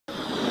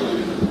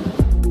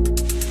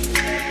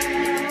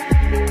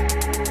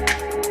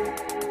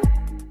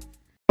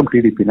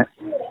టీడీపీనే.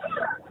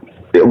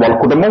 వాళ్ళ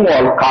కుటుంబం,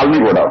 వాళ్ళ కాలనీ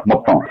కూడా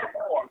మొత్తం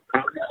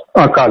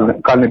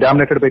colony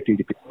dominated by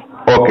TDP.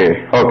 Okay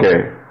okay.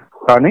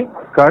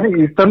 కానీ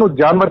ఇతను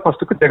జనవరి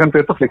 1కు జగన్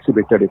పేరుతో ఫ్లెక్సీ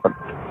పెట్టాడు. ఇతను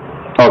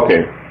ఓకే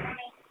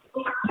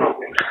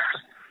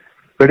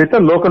పెడితే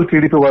లోకల్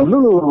టీడీపీ వాళ్ళు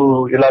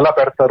ఇలా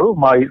పెడతారు,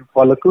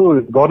 వాళ్ళకు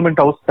గవర్నమెంట్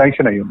హౌస్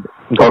శాంక్షన్ అయ్యింది,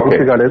 ఇంకా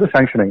పూర్తి కాలేదు,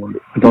 శాంక్షన్ అయ్యింది.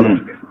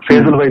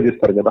 ఫేజుల వైజ్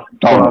ఇస్తారు కదా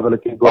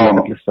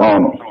గవర్నమెంట్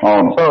ఇస్తారు.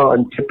 సో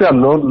అని చెప్పి ఆ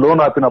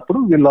లోన్ ఆపినప్పుడు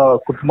వీళ్ళ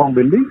కుటుంబం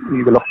వెళ్ళి,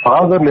 వీళ్ళ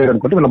ఫాదర్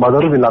లేదనుకుంటే వీళ్ళ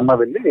మదర్ వీళ్ళ అన్న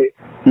వెళ్ళి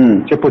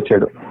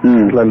చెప్పొచ్చాడు,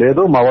 ఇట్లా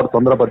లేదు మా వాడు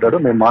తొందరపడ్డాడు,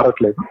 మేము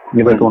మారట్లేదు,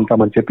 మీ వైపు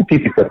ఉంటామని చెప్పి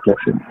తీసిస్తారు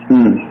ఫ్లెక్సీ.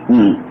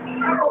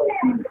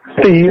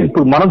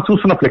 ఇప్పుడు మనం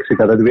చూస్తున్న ఫ్లెక్సీ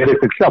కదా, అది వేరే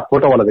ఫ్లెక్సీ, ఆ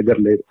ఫోటో వాళ్ళ దగ్గర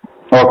లేదు.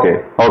 Okay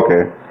okay.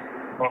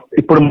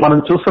 ఇప్పుడు మనం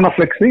చూస్తున్న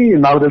ఫ్లెక్సీ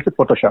నాకు తెలిసి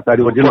ఫోటోషాప్,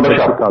 అది ఒరిజినల్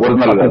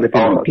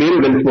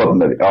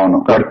తెలిసిపోతుంది. అది అవును,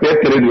 పేరు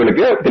తెలియదు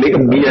వీళ్ళకి, తెలియక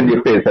మీ అని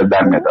చెప్పేసి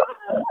దాని మీద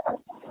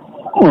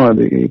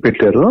అది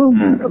పెట్టారు.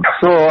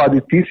 సో అది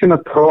తీసిన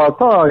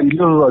తర్వాత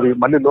ఇల్లు అది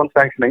మళ్ళీ లోన్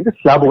శాంక్షన్ అయింది,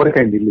 స్లాబ్ వరకు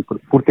అయింది ఇల్లు, ఇప్పుడు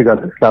పూర్తి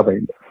కాదు, స్లాబ్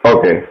అయింది.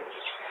 ఓకే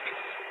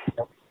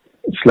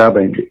స్లాబ్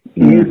అయింది.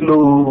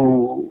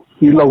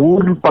 వీళ్ళ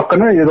ఊర్లు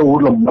పక్కనే ఏదో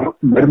ఊర్లో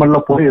బరిమల్లో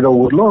పోయి ఏదో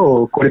ఊర్లో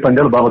కోడి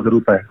పందాలు బాగా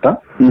జరుగుతాయంట.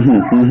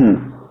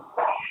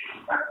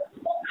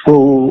 సో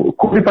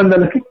కోడి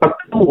పందాలకి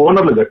ఫస్ట్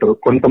ఓనర్లు కట్టరు,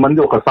 కొంతమంది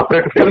ఒక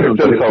సపరేట్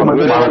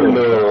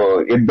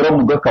ఇద్దరు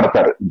ముగ్గురు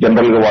కడతారు.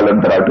 జనరల్ గా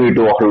వాళ్ళందరూ అటు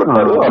ఇటు ఒకళ్ళు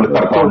వాళ్ళు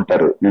కడతా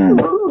ఉంటారు.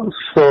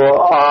 సో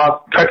ఆ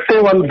కట్టే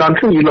వాళ్ళు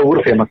దాంట్లో వీళ్ళ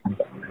ఊరు ఫేమస్ అంట.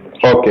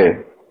 ఓకే.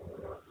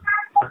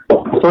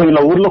 సో వీళ్ళ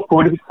ఊర్లో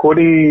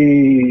కోడి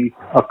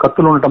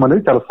కత్తులు ఉండటం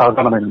అనేది చాలా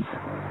సాధారణమైనది.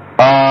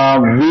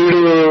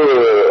 వీడు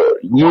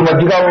ఈ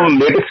మధ్యకాలం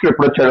లేటెస్ట్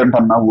ఎప్పుడు వచ్చాడంట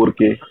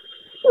ఊరికి?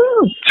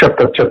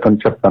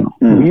 చెప్తాను.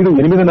 వీడు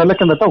 8 నెలల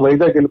కిందట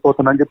వైజాగ్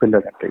వెళ్ళిపోతున్నా అని చెప్పి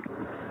వెళ్ళాడంటే.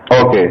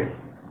 ఓకే.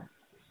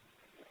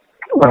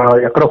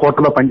 ఎక్కడ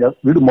హోటల్లో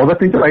పనిచేస్తాడు. వీడు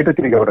మొదటి నుంచి బయట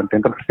తిరిగేవాడు అంటే,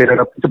 ఇంటర్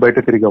చేరేటప్పటి నుంచి బయట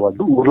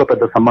తిరిగేవాడు. ఊర్లో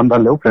పెద్ద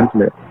సంబంధాలు లేవు, ఫ్రెండ్స్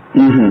లేవు.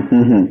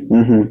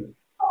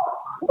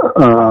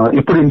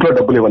 ఇప్పుడు ఇంట్లో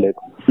డబ్బులు ఇవ్వలేదు.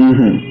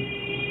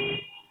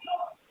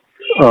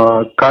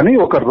 కానీ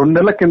ఒక 2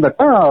 నెలల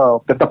కిందట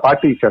పెద్ద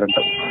పార్టీ ఇచ్చాడంట,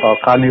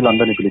 కాలనీలు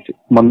అందరినీ పిలిచి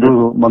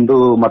మందు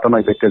మటన్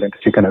అవి పెట్టాడంట,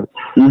 చికెన్ అది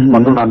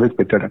మందు నాన్ వెజ్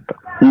పెట్టాడంట.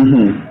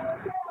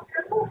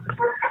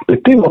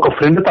 పెట్టి ఒక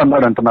ఫ్రెండ్ తో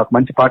అన్నాడంట, నాకు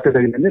మంచి పార్టీ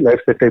జరిగింది,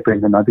 లైఫ్ సెట్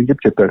అయిపోయింది అది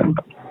చెప్పి చెప్పాడంట.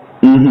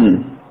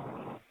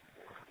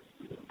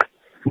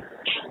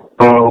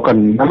 ఒక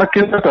నెల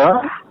కిందట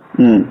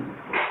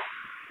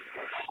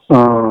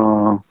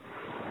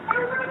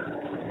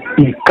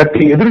ఈ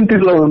కత్తి ఎదురింటి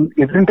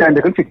ఆయన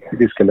దగ్గర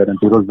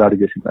తీసుకెళ్లారంట, ఈరోజు దాడి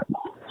చేసిన దాన్ని.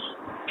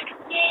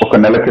 ఒక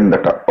నెల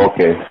కిందట.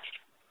 ఓకే.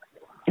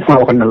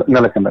 ఒక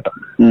నెల కిందట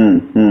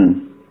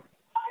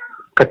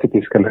కత్తి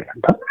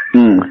తీసుకెళ్లాడంట.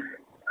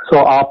 సో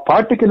ఆ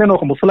పార్టీకి నేను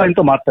ఒక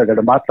ముసలాయనతో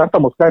మాట్లాడితే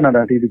ముసలాయన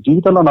అంటే, ఇది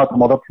జీవితంలో నాకు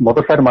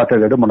మొదటిసారి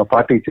మాట్లాడాడు మన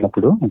పార్టీ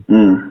ఇచ్చినప్పుడు.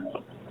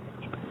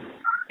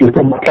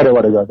 ఇప్పుడు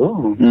మాట్లాడేవాడు కాదు,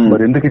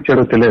 మరి ఎందుకు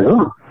ఇచ్చాడో తెలియదు,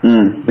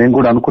 మేము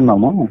కూడా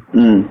అనుకున్నాము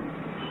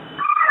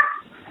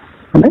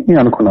అని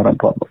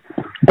అనుకున్నారంట వాళ్ళు.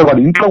 అంటే వాడు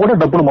ఇంట్లో కూడా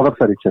డబ్బులు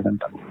మొదటిసారి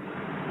ఇచ్చాడంట.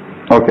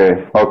 Okay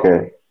okay.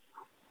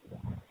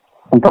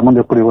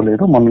 అంతకుముందు ఎప్పుడు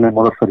ఇవ్వలేదు, మొన్న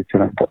మొదటిసారి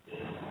ఇచ్చాడంట.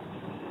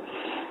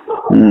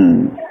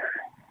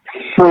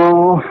 సో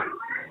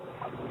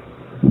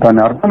దాని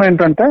అర్థం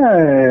ఏంటంటే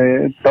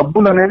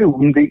డబ్బులు అనేది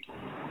ఉంది,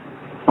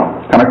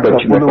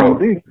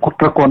 ఉంది,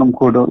 కుట్ర కోణం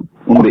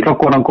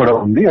కూడా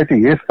ఉంది. అయితే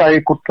ఏ స్థాయి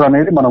కుట్ర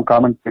అనేది మనం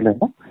కామెంట్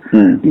చేయలేము.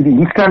 ఇది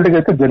ఇన్స్టాంట్ గా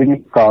అయితే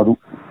జరిగింది కాదు.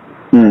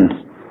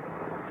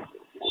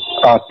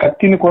 ఆ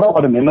కత్తిని కూడా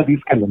వాడు నిన్న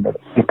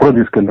ఎప్పుడో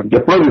తీసుకెళ్ళి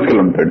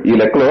ఈ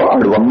లెక్కలో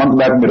ఆడు 1 month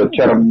బ్యాక్ మీరు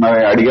వచ్చారన్న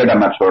అడిగాడు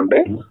అన్నారు చూడండి,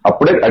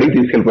 అప్పుడే అడిగి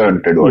తీసుకెళ్లిపోయి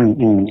ఉంటాడు.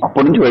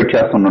 అప్పటి నుంచి వెయిట్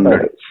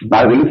చేస్తున్నాడు.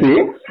 నాకు తెలిసి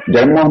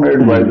జగన్మోహన్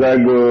రెడ్డి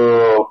వైజాగ్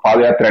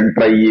పాదయాత్ర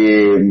ఎంటర్ అయ్యి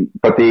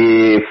ప్రతి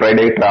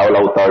ఫ్రైడే ట్రావెల్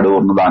అవుతాడు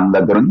ఉన్న దాని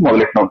దగ్గర నుంచి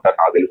మొదలెట్టిన ఉంటారు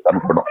నాకు తెలుసు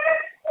అనుకోవడం.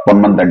 1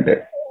 month అంటే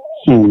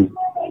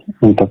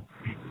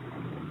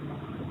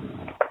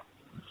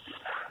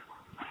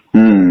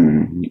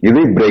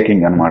ఇది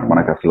బ్రేకింగ్ అన్నమాట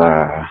మనకు. అసలు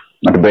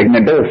అంటే బ్రేకింగ్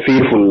అంటే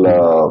ఫీర్ఫుల్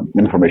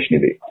ఇన్ఫర్మేషన్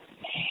ఇది.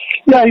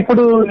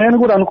 ఇప్పుడు నేను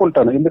కూడా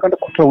అనుకుంటాను, ఎందుకంటే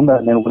కుట్ర ఉందా,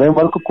 నేను ఉదయం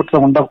వరకు కుట్ర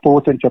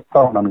ఉండకపోవచ్చు అని చెప్తా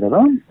ఉన్నాను కదా,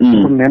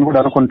 ఇప్పుడు నేను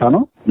కూడా అనుకుంటాను.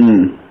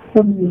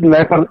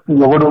 లేక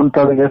ఎవడు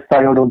ఉంటాడు, ఏ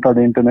స్థాయి ఎవడు ఉంటాడు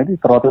ఏంటనేది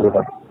తర్వాత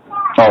చూడాలి.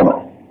 అవును.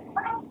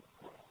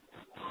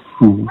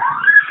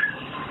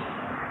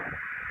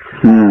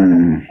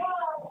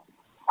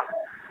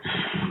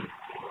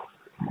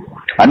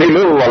 అనిల్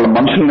వాళ్ళ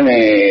మనుషుల్ని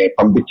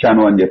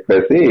పంపించాను అని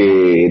చెప్పేసి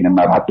నిన్న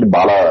రాత్రి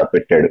బాలా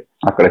పెట్టాడు,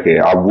 అక్కడికి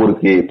ఆ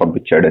ఊరికి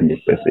పంపించాడు అని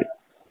చెప్పేసి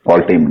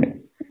వాళ్ళ టీం ని.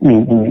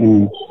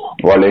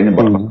 వాళ్ళు ఏం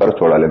పట్టుకుంటారో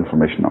చూడాలి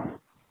ఇన్ఫర్మేషన్.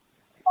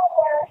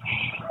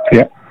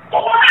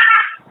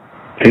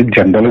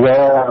 జనరల్ గా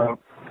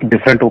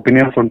డిఫరెంట్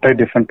ఒపీనియన్స్ ఉంటాయి,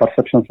 డిఫరెంట్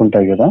పర్సెప్షన్స్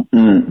ఉంటాయి కదా.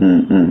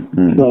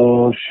 సో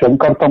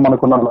శంకర్ తో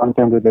మనకున్న లాంగ్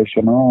టైమ్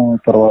రిలేషన్,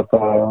 తర్వాత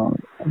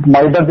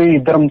మా ఇద్దరిది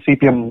ఇద్దరం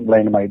సిపిఎం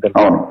లైన్, మా ఇద్దరు.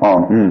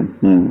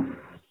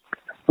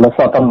 ప్లస్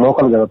అతను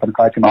లోకల్ కదా, అతను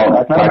కాకినాడ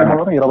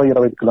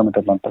 20-25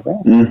 కిలోమీటర్లు ఉంటుంది.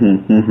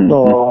 సో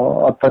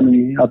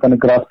అతని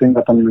గ్రాస్పింగ్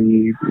అతని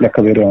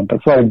లెక్క వేరే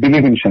ఉంటుంది. So I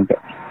believe in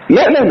Shankar.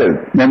 లేదు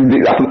నేను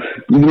అసలు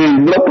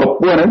ఇందులో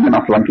తప్పు అనేది నేను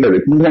అసలు అంటలేదు.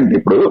 ఎందుకంటే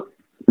ఇప్పుడు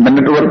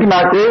నిన్నటి వరకు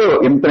నాకు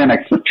ఇంత నేను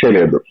ఎక్స్పెక్ట్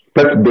చేయలేదు.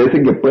 ప్లస్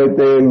బేసిక్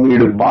ఎప్పుడైతే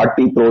వీడు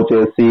పార్టీ త్రో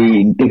చేసి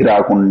ఇంటికి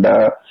రాకుండా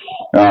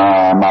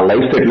నా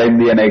లైఫ్ సెటిల్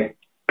అయింది అనే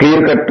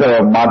క్లియర్ కట్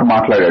మాట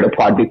మాట్లాడాడు,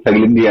 పార్టీ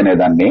తగిలింది అనే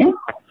దాన్ని,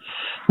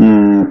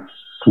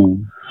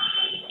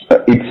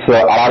 ఇట్స్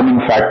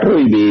అలార్మింగ్ ఫ్యాక్టర్.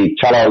 ఇది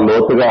చాలా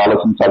లోతుగా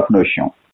ఆలోచించాల్సిన విషయం.